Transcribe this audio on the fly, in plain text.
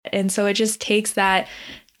And so it just takes that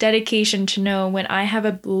dedication to know when I have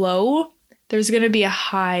a low, there's going to be a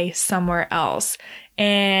high somewhere else.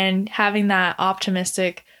 And having that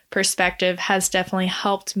optimistic perspective has definitely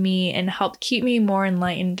helped me and helped keep me more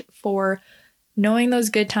enlightened for knowing those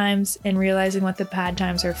good times and realizing what the bad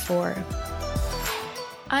times are for.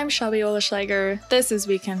 I'm Shelby Oleschlager. This is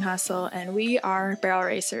Weekend Hustle, and we are barrel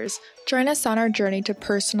racers. Join us on our journey to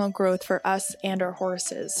personal growth for us and our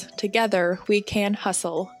horses. Together, we can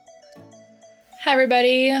hustle. Hi,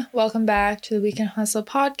 everybody. Welcome back to the Weekend Hustle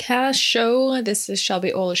podcast show. This is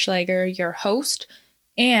Shelby Oleschlager, your host.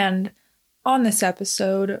 And on this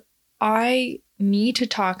episode, I need to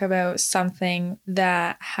talk about something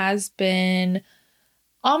that has been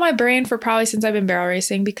on my brain for probably since I've been barrel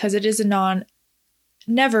racing, because it is a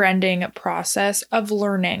never-ending process of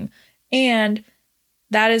learning. And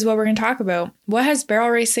that is what we're going to talk about. What has barrel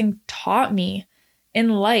racing taught me in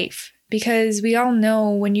life? Because we all know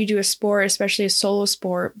when you do a sport, especially a solo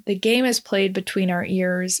sport, the game is played between our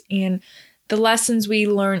ears, and the lessons we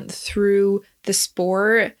learn through the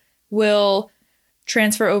sport will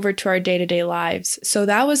transfer over to our day-to-day lives. So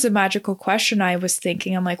that was a magical question I was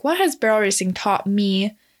thinking. I'm like, what has barrel racing taught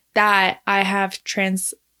me that I have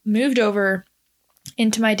moved over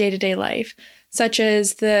into my day-to-day life, such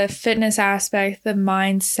as the fitness aspect, the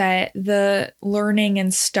mindset, the learning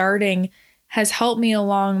and starting has helped me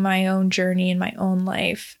along my own journey in my own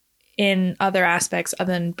life in other aspects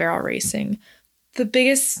other than barrel racing.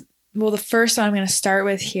 The first one I'm going to start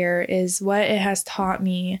with here is what it has taught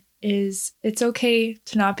me is it's okay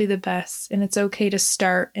to not be the best, and it's okay to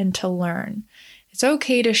start and to learn. It's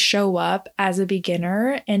okay to show up as a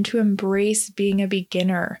beginner and to embrace being a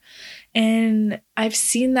beginner. And I've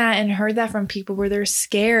seen that and heard that from people where they're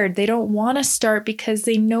scared. They don't want to start because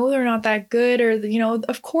they know they're not that good, or,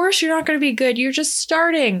 of course you're not going to be good. You're just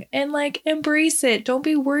starting, and embrace it. Don't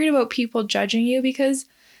be worried about people judging you because,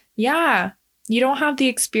 you don't have the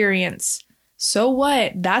experience. So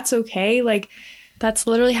what? That's okay. That's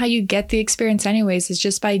literally how you get the experience anyways, is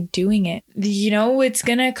just by doing it. It's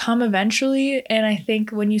going to come eventually. And I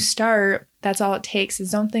think when you start, that's all it takes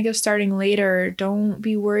is don't think of starting later. Don't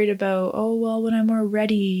be worried about, when I'm more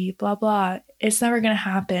ready, blah, blah. It's never going to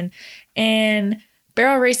happen. And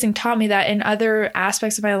barrel racing taught me that in other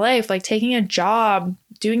aspects of my life, like taking a job,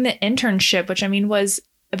 doing the internship, which was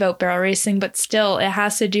about barrel racing, but still it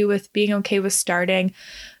has to do with being okay with starting,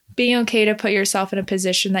 being okay to put yourself in a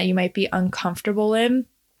position that you might be uncomfortable in,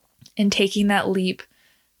 and taking that leap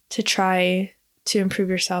to try to improve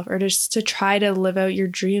yourself, or just to try to live out your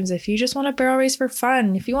dreams. If you just want to barrel race for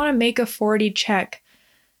fun, if you want to make a 40 check,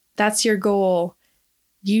 that's your goal.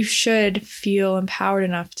 You should feel empowered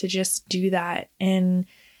enough to just do that. And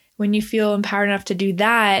when you feel empowered enough to do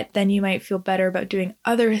that, then you might feel better about doing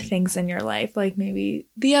other things in your life, like maybe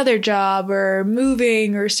the other job or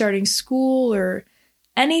moving or starting school or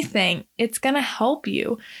anything. It's going to help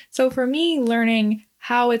you. So for me, learning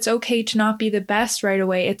how it's okay to not be the best right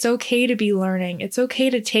away. It's okay to be learning. It's okay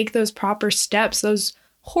to take those proper steps, those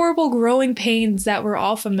horrible growing pains that we're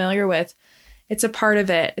all familiar with. It's a part of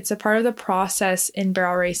it. It's a part of the process in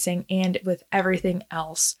barrel racing and with everything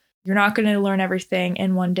else. You're not going to learn everything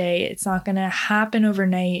in one day. It's not going to happen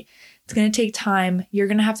overnight. It's going to take time. You're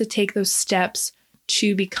going to have to take those steps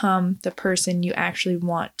to become the person you actually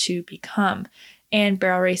want to become. And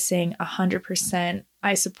barrel racing, 100%,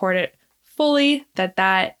 I support it fully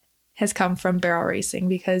that has come from barrel racing,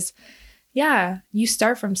 because you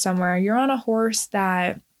start from somewhere. You're on a horse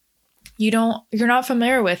that you're not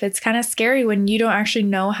familiar with. It's kind of scary when you don't actually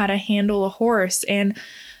know how to handle a horse, and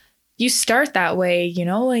you start that way,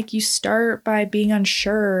 you start by being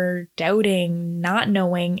unsure, doubting, not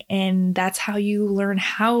knowing, and that's how you learn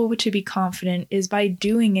how to be confident, is by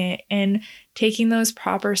doing it and taking those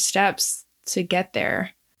proper steps to get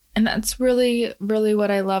there. And that's really, really what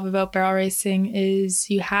I love about barrel racing, is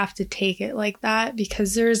you have to take it like that,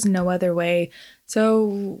 because there's no other way.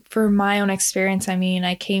 So for my own experience, I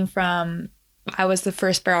was the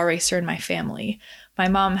first barrel racer in my family. My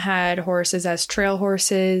mom had horses as trail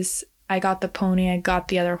horses. I got the pony, I got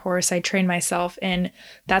the other horse, I trained myself, and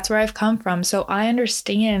that's where I've come from. So I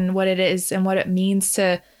understand what it is and what it means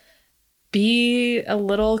to be a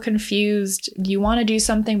little confused. You want to do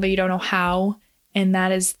something, but you don't know how. And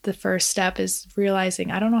that is the first step, is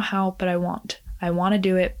realizing I don't know how, but I want to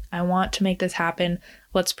do it. I want to make this happen.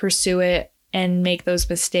 Let's pursue it and make those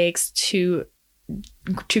mistakes to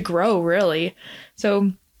grow, really.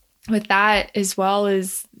 So with that, as well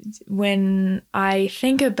as when I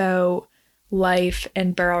think about life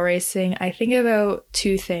and barrel racing, I think about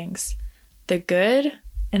two things, the good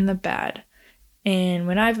and the bad. And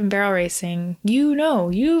when I've been barrel racing,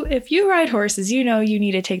 if you ride horses, you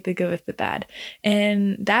need to take the good with the bad.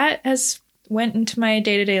 And that has went into my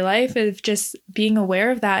day-to-day life of just being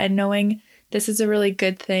aware of that and knowing this is a really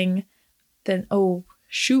good thing. Then, oh,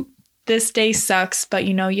 shoot, this day sucks, but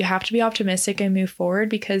you have to be optimistic and move forward,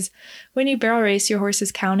 because when you barrel race, your horse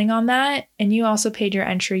is counting on that, and you also paid your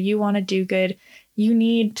entry. You want to do good. You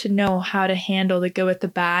need to know how to handle the good with the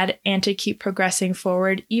bad and to keep progressing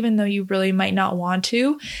forward, even though you really might not want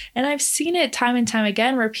to. And I've seen it time and time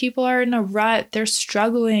again where people are in a rut, they're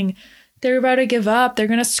struggling, they're about to give up, they're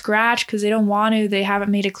going to scratch because they don't want to, they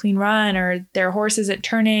haven't made a clean run, or their horse isn't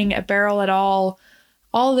turning a barrel at all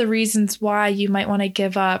the reasons why you might want to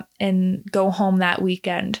give up and go home that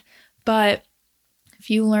weekend. But if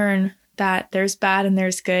you learn that there's bad and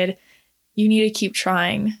there's good, you need to keep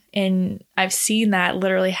trying. And I've seen that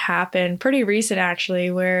literally happen pretty recent, actually,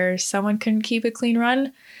 where someone couldn't keep a clean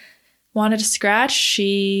run, wanted to scratch.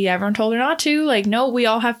 Everyone told her not to. Like, no, we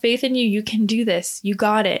all have faith in you. You can do this. You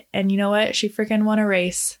got it. And you know what? She freaking won a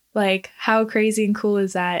race. Like, how crazy and cool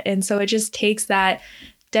is that? And so it just takes that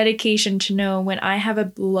dedication to know when I have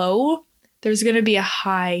a low, there's going to be a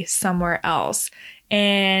high somewhere else.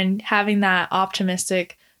 And having that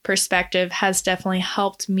optimistic perspective has definitely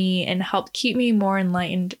helped me and helped keep me more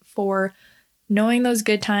enlightened for knowing those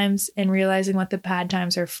good times and realizing what the bad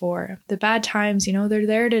times are for. The bad times, they're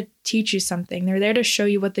there to teach you something. They're there to show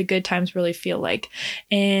you what the good times really feel like.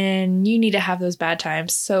 And you need to have those bad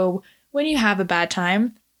times. So when you have a bad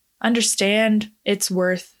time, understand it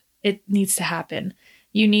needs to happen.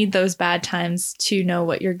 You need those bad times to know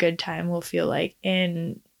what your good time will feel like.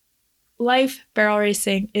 In life, barrel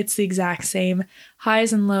racing, it's the exact same.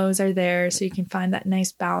 Highs and lows are there, so you can find that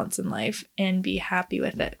nice balance in life and be happy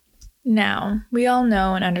with it. Now, we all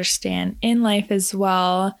know and understand in life as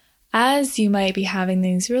well, as you might be having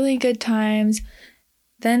these really good times,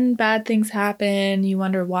 then bad things happen. You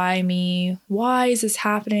wonder, why me? Why is this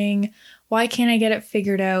happening? Why can't I get it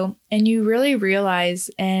figured out? And you really realize,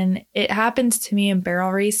 and it happens to me in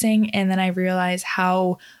barrel racing, and then I realize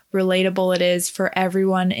how relatable it is for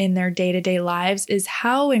everyone in their day-to-day lives, is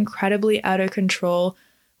how incredibly out of control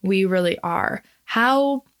we really are.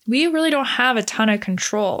 How we really don't have a ton of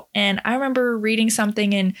control. And I remember reading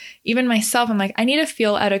something, and even myself, I'm like, I need to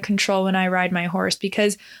feel out of control when I ride my horse,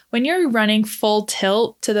 because when you're running full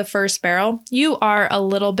tilt to the first barrel, you are a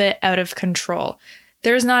little bit out of control.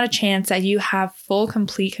 There's not a chance that you have full,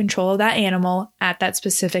 complete control of that animal at that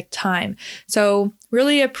specific time. So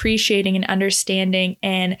really appreciating and understanding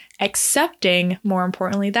and accepting, more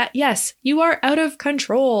importantly, that yes, you are out of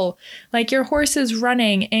control. Like, your horse is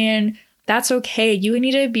running, and that's okay. You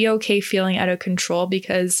need to be okay feeling out of control,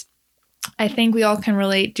 because I think we all can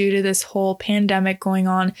relate, due to this whole pandemic going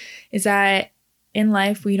on, is that in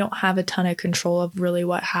life, we don't have a ton of control of really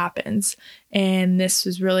what happens. And this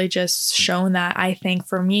was really just shown that, I think,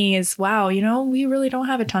 for me, is wow, we really don't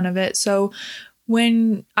have a ton of it. So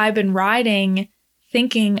when I've been riding,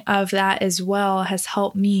 thinking of that as well has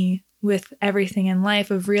helped me with everything in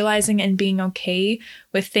life, of realizing and being okay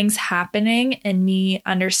with things happening and me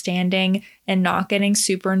understanding and not getting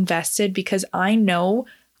super invested, because I know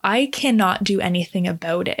I cannot do anything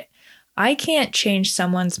about it. I can't change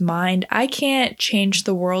someone's mind. I can't change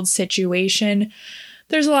the world situation.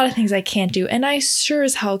 There's a lot of things I can't do. And I sure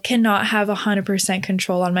as hell cannot have 100%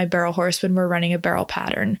 control on my barrel horse when we're running a barrel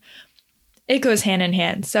pattern. It goes hand in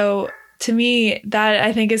hand. So to me, that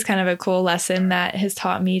I think is kind of a cool lesson that has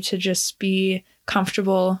taught me to just be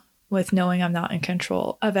comfortable with knowing I'm not in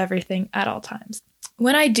control of everything at all times.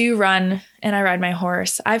 When I do run and I ride my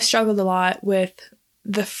horse, I've struggled a lot with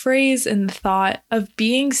the phrase and the thought of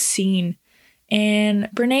being seen. And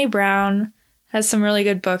Brene Brown has some really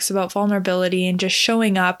good books about vulnerability and just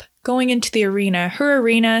showing up, going into the arena. Her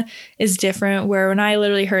arena is different, where when I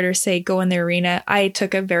literally heard her say go in the arena, I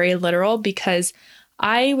took it very literal, because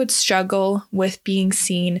I would struggle with being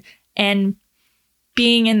seen and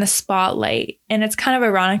being in the spotlight. And it's kind of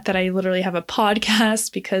ironic that I literally have a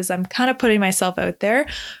podcast, because I'm kind of putting myself out there.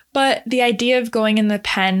 But the idea of going in the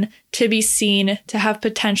pen to be seen, to have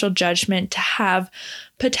potential judgment, to have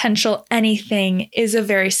potential anything is a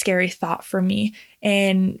very scary thought for me.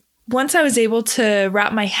 And once I was able to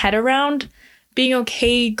wrap my head around being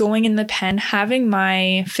okay going in the pen, having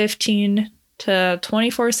my 15 to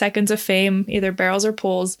 24 seconds of fame, either barrels or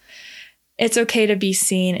pulls, it's okay to be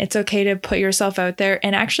seen. It's okay to put yourself out there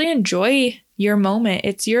and actually enjoy your moment.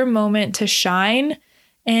 It's your moment to shine,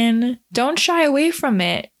 and don't shy away from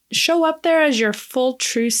it. Show up there as your full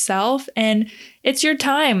true self, and it's your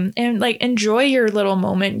time, and enjoy your little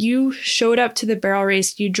moment. You showed up to the barrel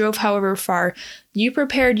race. You drove however far. You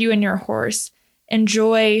prepared you and your horse.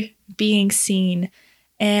 enjoy being seen.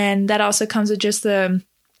 And that also comes with just the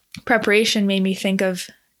preparation made me think of,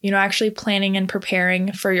 actually planning and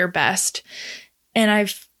preparing for your best. And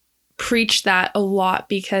I've preached that a lot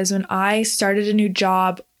because when I started a new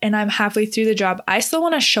job and I'm halfway through the job, I still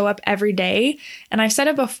want to show up every day. And I've said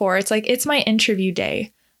it before, it's my interview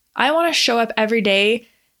day. I want to show up every day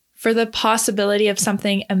for the possibility of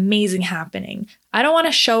something amazing happening. I don't want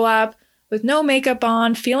to show up with no makeup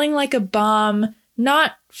on, feeling like a bum,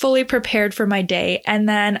 not fully prepared for my day, and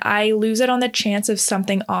then I lose it on the chance of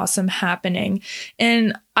something awesome happening.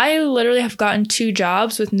 And I literally have gotten 2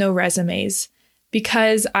 jobs with no resumes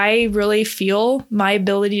because I really feel my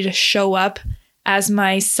ability to show up as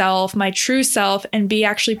myself, my true self, and be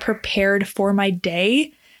actually prepared for my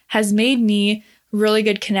day has made me really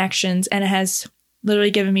good connections, and it has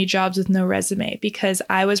literally given me jobs with no resume because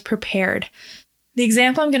I was prepared. The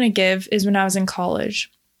example I'm going to give is when I was in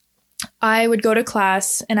college. I would go to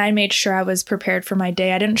class and I made sure I was prepared for my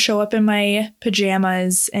day. I didn't show up in my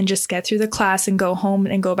pajamas and just get through the class and go home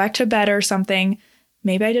and go back to bed or something.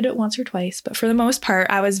 Maybe I did it once or twice, but for the most part,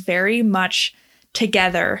 I was very much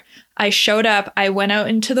together. I showed up, I went out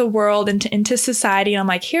into the world, into society, and I'm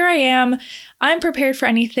like, here I am. I'm prepared for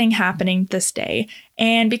anything happening this day.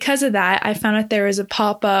 And because of that, I found out there was a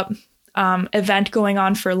pop-up event going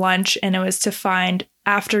on for lunch, and it was to find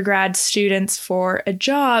after grad students for a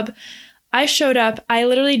job. I showed up. I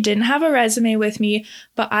literally didn't have a resume with me,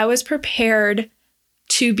 but I was prepared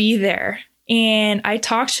to be there. And I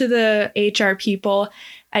talked to the HR people.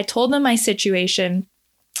 I told them my situation,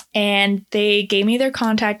 and they gave me their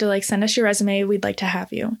contact to send us your resume. We'd like to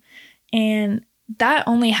have you. And that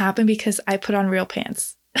only happened because I put on real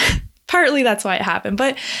pants. Partly that's why it happened.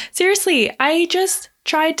 But seriously, I just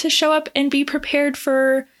tried to show up and be prepared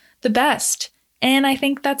for the best. And I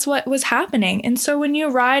think that's what was happening. And so when you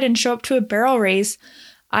ride and show up to a barrel race,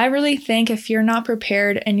 I really think if you're not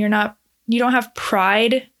prepared and you don't have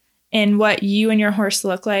pride in what you and your horse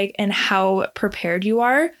look like and how prepared you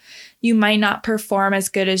are, you might not perform as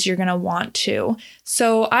good as you're going to want to.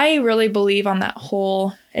 So I really believe on that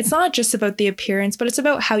whole, it's not just about the appearance, but it's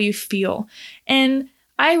about how you feel. And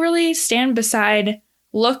I really stand beside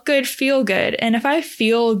look good, feel good. And if I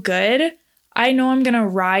feel good, I know I'm going to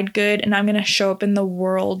ride good and I'm going to show up in the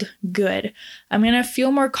world good. I'm going to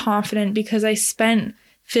feel more confident because I spent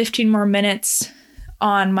 15 more minutes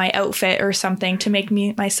on my outfit or something to make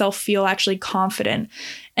myself feel actually confident.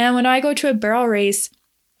 And when I go to a barrel race,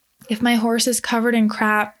 if my horse is covered in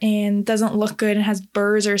crap and doesn't look good and has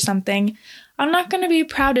burrs or something, I'm not going to be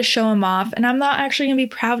proud to show him off. And I'm not actually going to be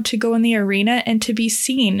proud to go in the arena and to be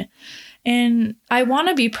seen. And I want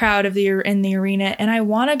to be proud in the arena, and I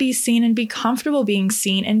want to be seen and be comfortable being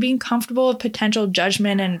seen and being comfortable with potential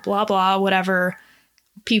judgment and blah, blah, whatever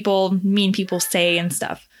mean people say and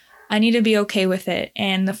stuff. I need to be okay with it.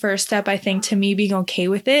 And the first step, I think, to me being okay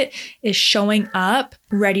with it is showing up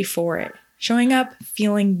ready for it, showing up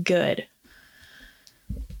feeling good.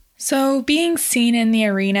 So being seen in the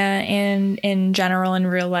arena and in general in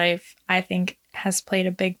real life, I think has played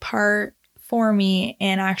a big part for me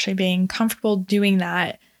and actually being comfortable doing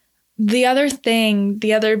that. The other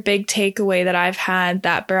big takeaway that I've had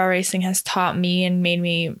that barrel racing has taught me and made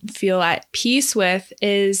me feel at peace with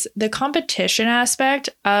is the competition aspect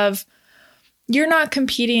of you're not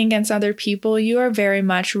competing against other people. You are very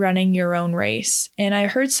much running your own race. And I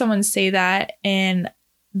heard someone say that, and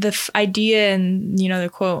the idea and, the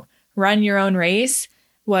quote, run your own race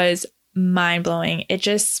was mind blowing. It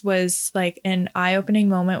just was like an eye-opening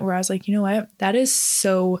moment where I was like, you know what? That is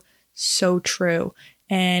so, so true.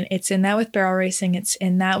 And it's in that with barrel racing. It's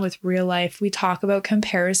in that with real life. We talk about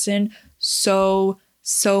comparison so,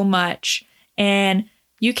 so much. And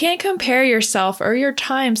you can't compare yourself or your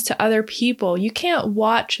times to other people. You can't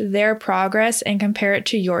watch their progress and compare it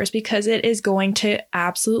to yours because it is going to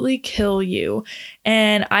absolutely kill you.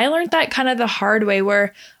 And I learned that kind of the hard way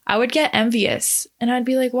where I would get envious and I'd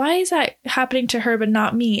be like, why is that happening to her but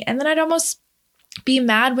not me? And then I'd almost be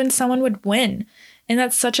mad when someone would win. And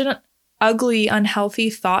that's such an ugly,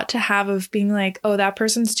 unhealthy thought to have of being like, oh, that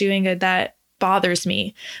person's doing good. That bothers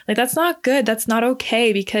me. Like, that's not good. That's not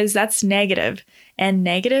okay because that's negative. And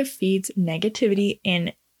negative feeds negativity,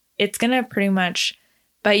 and it's going to pretty much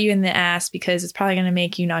bite you in the ass because it's probably going to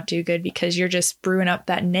make you not do good because you're just brewing up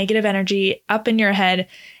that negative energy up in your head.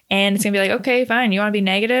 And it's going to be like, okay, fine. You want to be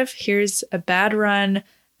negative? Here's a bad run,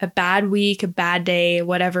 a bad week, a bad day,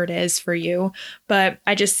 whatever it is for you. But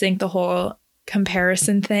I just think the whole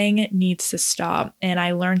comparison thing needs to stop. And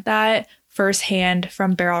I learned that firsthand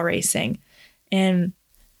from barrel racing. And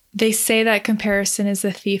They say that comparison is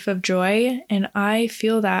the thief of joy, and I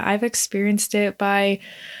feel that. I've experienced it by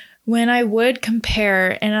when I would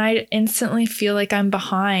compare and I instantly feel like I'm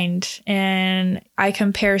behind, and I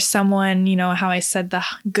compare someone, how I said the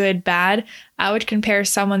good, bad, I would compare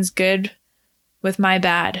someone's good with my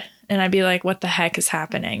bad, and I'd be like, what the heck is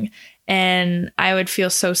happening? And I would feel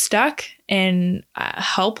so stuck and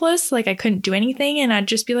helpless, like I couldn't do anything, and I'd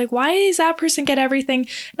just be like, why does that person get everything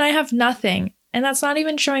and I have nothing? And that's not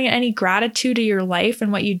even showing any gratitude to your life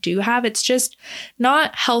and what you do have. It's just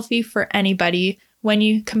not healthy for anybody when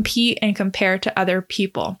you compete and compare to other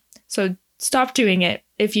people. So stop doing it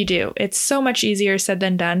if you do. It's so much easier said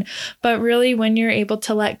than done. But really, when you're able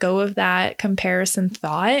to let go of that comparison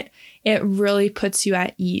thought, it really puts you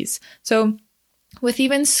at ease. So with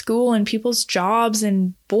even school and people's jobs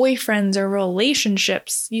and boyfriends or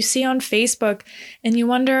relationships, you see on Facebook and you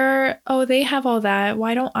wonder, oh, they have all that.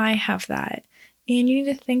 Why don't I have that? And you need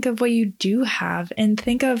to think of what you do have and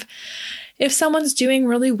think of if someone's doing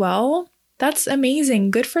really well, that's amazing.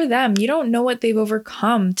 Good for them. You don't know what they've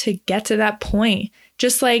overcome to get to that point.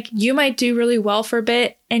 Just like you might do really well for a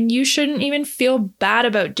bit and you shouldn't even feel bad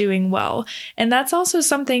about doing well. And that's also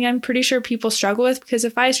something I'm pretty sure people struggle with, because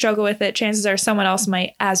if I struggle with it, chances are someone else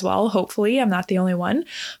might as well. Hopefully, I'm not the only one.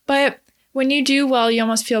 But when you do well, you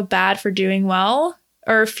almost feel bad for doing well,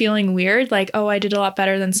 or feeling weird, like, oh, I did a lot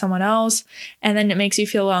better than someone else. And then it makes you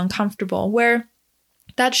feel a little uncomfortable, where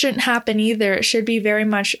that shouldn't happen either. It should be very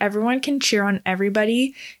much everyone can cheer on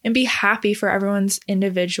everybody and be happy for everyone's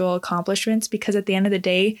individual accomplishments, because at the end of the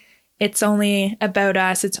day, it's only about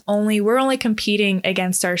us. We're only competing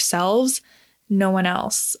against ourselves, no one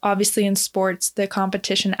else. Obviously in sports, the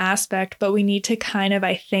competition aspect, but we need to kind of,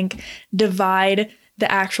 I think, divide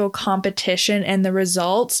the actual competition and the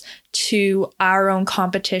results to our own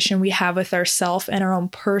competition we have with ourselves and our own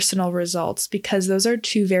personal results, because those are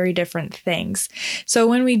two very different things. So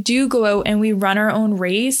when we do go out and we run our own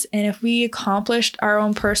race, and if we accomplished our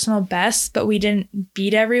own personal best, but we didn't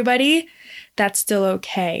beat everybody, that's still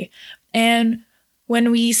okay. And when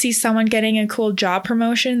we see someone getting a cool job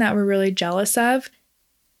promotion that we're really jealous of,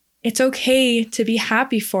 it's okay to be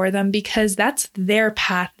happy for them, because that's their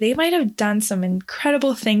path. They might have done some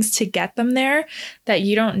incredible things to get them there that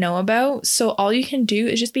you don't know about. So all you can do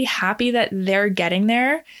is just be happy that they're getting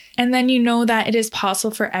there. And then you know that it is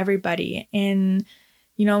possible for everybody. And,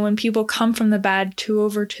 when people come from the bad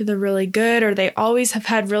over to the really good, or they always have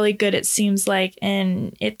had really good, it seems like,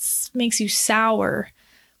 and it makes you sour,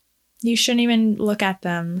 you shouldn't even look at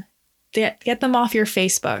them. Get them off your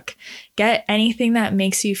Facebook. Get anything that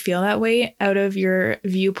makes you feel that way out of your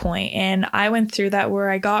viewpoint. And I went through that, where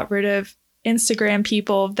I got rid of Instagram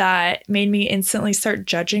people that made me instantly start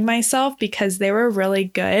judging myself because they were really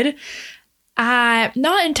good.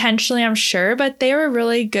 Not intentionally, I'm sure, but they were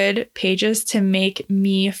really good pages to make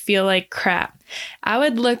me feel like crap. I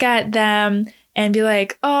would look at them and be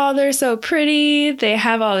like, oh, they're so pretty. They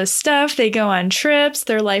have all this stuff. They go on trips.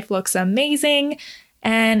 Their life looks amazing.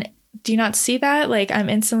 And do you not see that? Like, I'm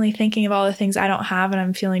instantly thinking of all the things I don't have, and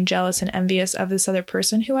I'm feeling jealous and envious of this other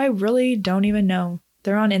person who I really don't even know.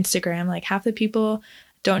 They're on Instagram. Like, half the people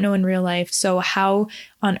don't know in real life. So how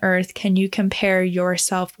on earth can you compare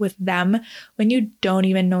yourself with them when you don't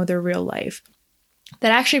even know their real life?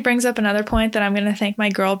 That actually brings up another point that I'm going to thank my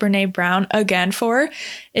girl Brene Brown again for,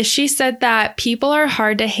 is she said that people are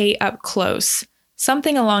hard to hate up close,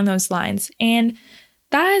 something along those lines. And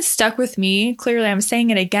that has stuck with me. Clearly, I'm saying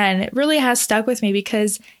it again. It really has stuck with me,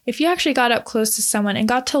 because if you actually got up close to someone and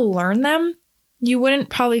got to learn them, you wouldn't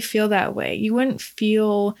probably feel that way. You wouldn't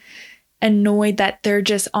feel annoyed that they're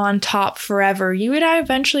just on top forever. You would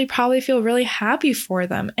eventually probably feel really happy for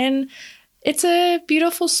them. And it's a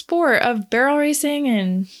beautiful sport of barrel racing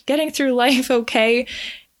and getting through life okay.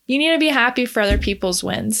 You need to be happy for other people's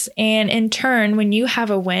wins. And in turn, when you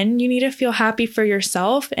have a win, you need to feel happy for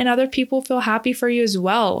yourself, and other people feel happy for you as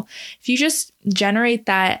well. If you just generate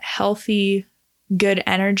that healthy, good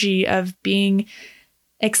energy of being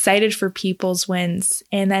excited for people's wins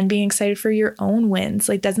and then being excited for your own wins,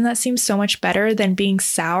 like, doesn't that seem so much better than being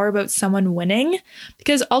sour about someone winning?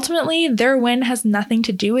 Because ultimately their win has nothing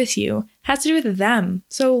to do with you. It has to do with them.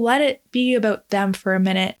 So let it be about them for a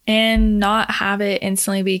minute, and not have it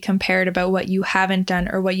instantly be compared about what you haven't done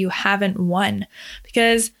or what you haven't won.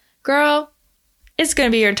 Because, girl, it's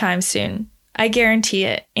going to be your time soon. I guarantee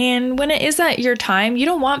it. And when it is at your time, you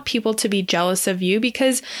don't want people to be jealous of you,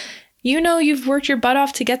 because you've worked your butt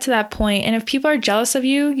off to get to that point. And if people are jealous of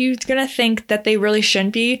you, you're going to think that they really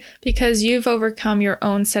shouldn't be, because you've overcome your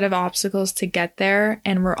own set of obstacles to get there,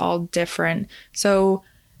 and we're all different. So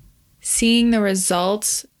seeing the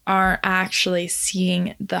results aren't actually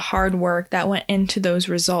seeing the hard work that went into those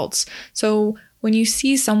results. So when you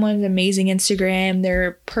see someone's amazing Instagram,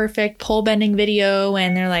 their perfect pole bending video,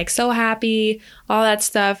 and they're like so happy, all that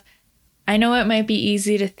stuff, I know it might be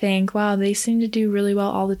easy to think, wow, they seem to do really well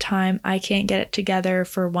all the time. I can't get it together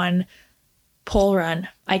for one pole run.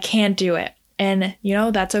 I can't do it. And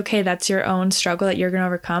that's okay. That's your own struggle that you're going to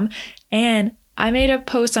overcome. And I made a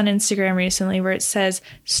post on Instagram recently where it says,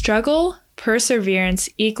 struggle, perseverance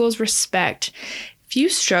equals respect. If you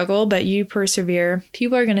struggle, but you persevere,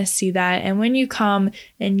 people are going to see that. And when you come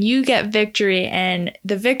and you get victory, and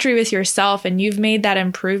the victory with yourself, and you've made that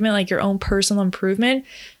improvement, like your own personal improvement,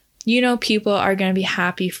 people are going to be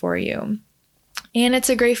happy for you. And it's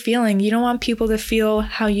a great feeling. You don't want people to feel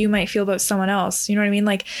how you might feel about someone else. You know what I mean?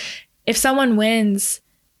 Like if someone wins,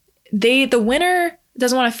 the winner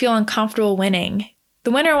doesn't want to feel uncomfortable winning.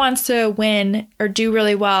 The winner wants to win or do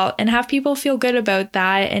really well and have people feel good about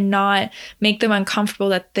that and not make them uncomfortable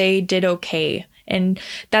that they did okay. And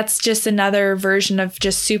that's just another version of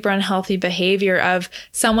just super unhealthy behavior of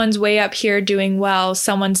someone's way up here doing well,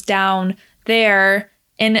 someone's down there.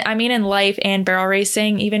 And I mean, in life and barrel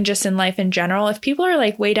racing, even just in life in general, if people are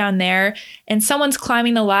like way down there and someone's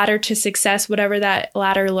climbing the ladder to success, whatever that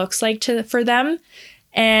ladder looks like for them,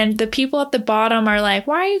 and the people at the bottom are like,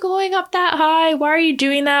 why are you going up that high? Why are you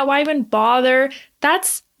doing that? Why even bother?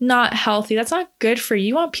 That's not healthy. That's not good for you.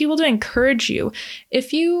 You want people to encourage you.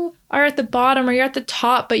 If you are at the bottom or you're at the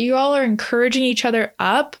top, but you all are encouraging each other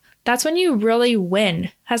up, that's when you really win.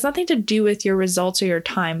 It has nothing to do with your results or your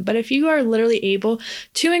time. But if you are literally able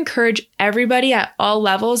to encourage everybody at all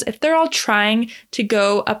levels, if they're all trying to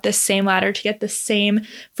go up the same ladder to get the same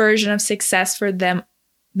version of success for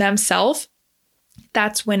themselves,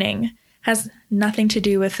 that's winning. It has nothing to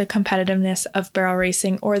do with the competitiveness of barrel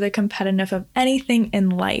racing or the competitiveness of anything in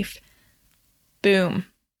life. Boom.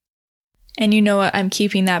 And you know what? I'm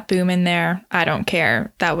keeping that boom in there. I don't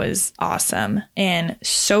care. That was awesome and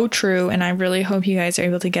so true. And I really hope you guys are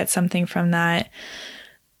able to get something from that.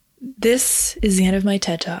 This is the end of my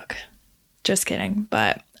TED Talk. Just kidding.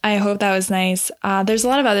 But I hope that was nice. There's a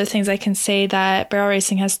lot of other things I can say that barrel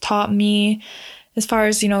racing has taught me as far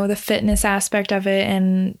as, the fitness aspect of it.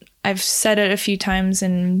 And I've said it a few times,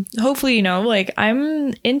 and hopefully,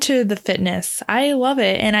 I'm into the fitness. I love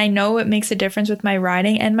it. And I know it makes a difference with my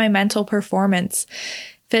riding and my mental performance.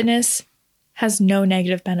 Fitness has no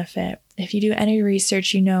negative benefit. If you do any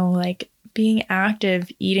research, being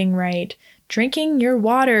active, eating right, drinking your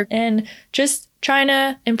water, and just trying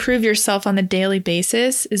to improve yourself on the daily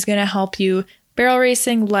basis is going to help you barrel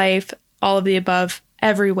racing, life, all of the above,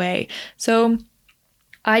 every way. So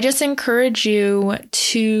I just encourage you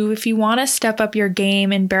to, if you want to step up your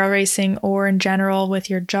game in barrel racing or in general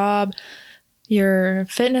with your job, your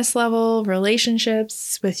fitness level,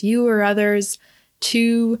 relationships with you or others,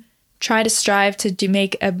 to try to strive to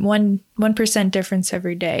make a 1% difference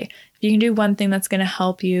every day. If you can do one thing that's going to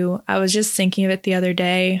help you, I was just thinking of it the other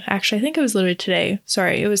day. Actually, I think it was literally today.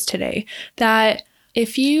 Sorry, it was today. That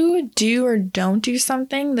if you do or don't do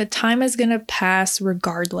something, the time is going to pass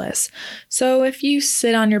regardless. So if you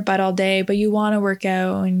sit on your butt all day, but you want to work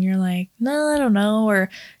out and you're like, no, I don't know. Or,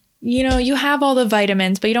 you have all the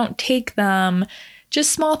vitamins, but you don't take them.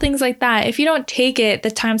 Just small things like that. If you don't take it,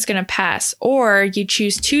 the time's going to pass, or you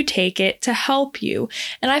choose to take it to help you.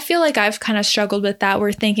 And I feel like I've kind of struggled with that.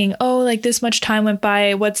 We're thinking, this much time went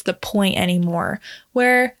by. What's the point anymore?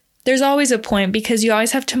 Where there's always a point, because you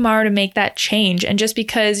always have tomorrow to make that change. And just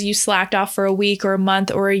because you slacked off for a week or a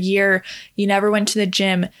month or a year, you never went to the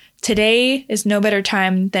gym, today is no better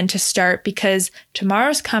time than to start, because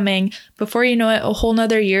tomorrow's coming. Before you know it, a whole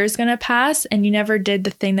nother year is going to pass and you never did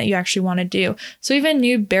the thing that you actually want to do. So even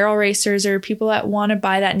new barrel racers or people that want to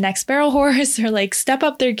buy that next barrel horse or step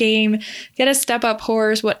up their game, get a step up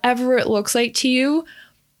horse, whatever it looks like to you,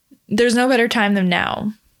 there's no better time than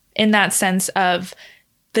now, in that sense of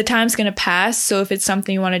the time's going to pass. So if it's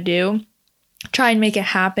something you want to do, try and make it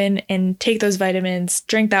happen and take those vitamins,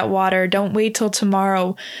 drink that water. Don't wait till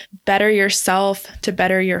tomorrow. Better yourself to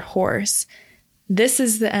better your horse. This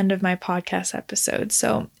is the end of my podcast episode.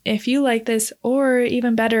 So if you like this, or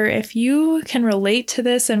even better, if you can relate to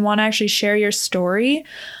this and want to actually share your story,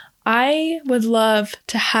 I would love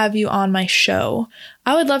to have you on my show.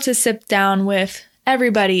 I would love to sit down with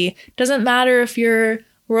everybody. Doesn't matter if you're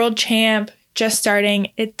world champ, just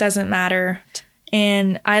starting, it doesn't matter.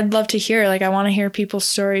 And I'd love to hear, I want to hear people's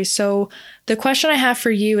stories. So the question I have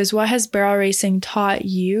for you is, what has barrel racing taught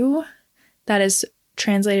you that is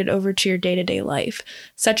translated over to your day-to-day life?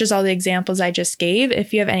 Such as all the examples I just gave.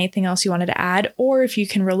 If you have anything else you wanted to add, or if you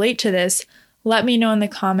can relate to this, let me know in the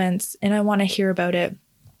comments and I want to hear about it.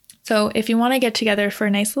 So if you want to get together for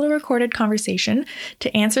a nice little recorded conversation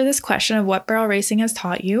to answer this question of what barrel racing has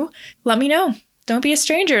taught you, let me know. Don't be a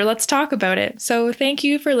stranger. Let's talk about it. So thank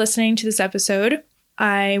you for listening to this episode.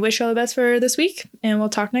 I wish you all the best for this week, and we'll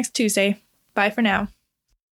talk next Tuesday. Bye for now.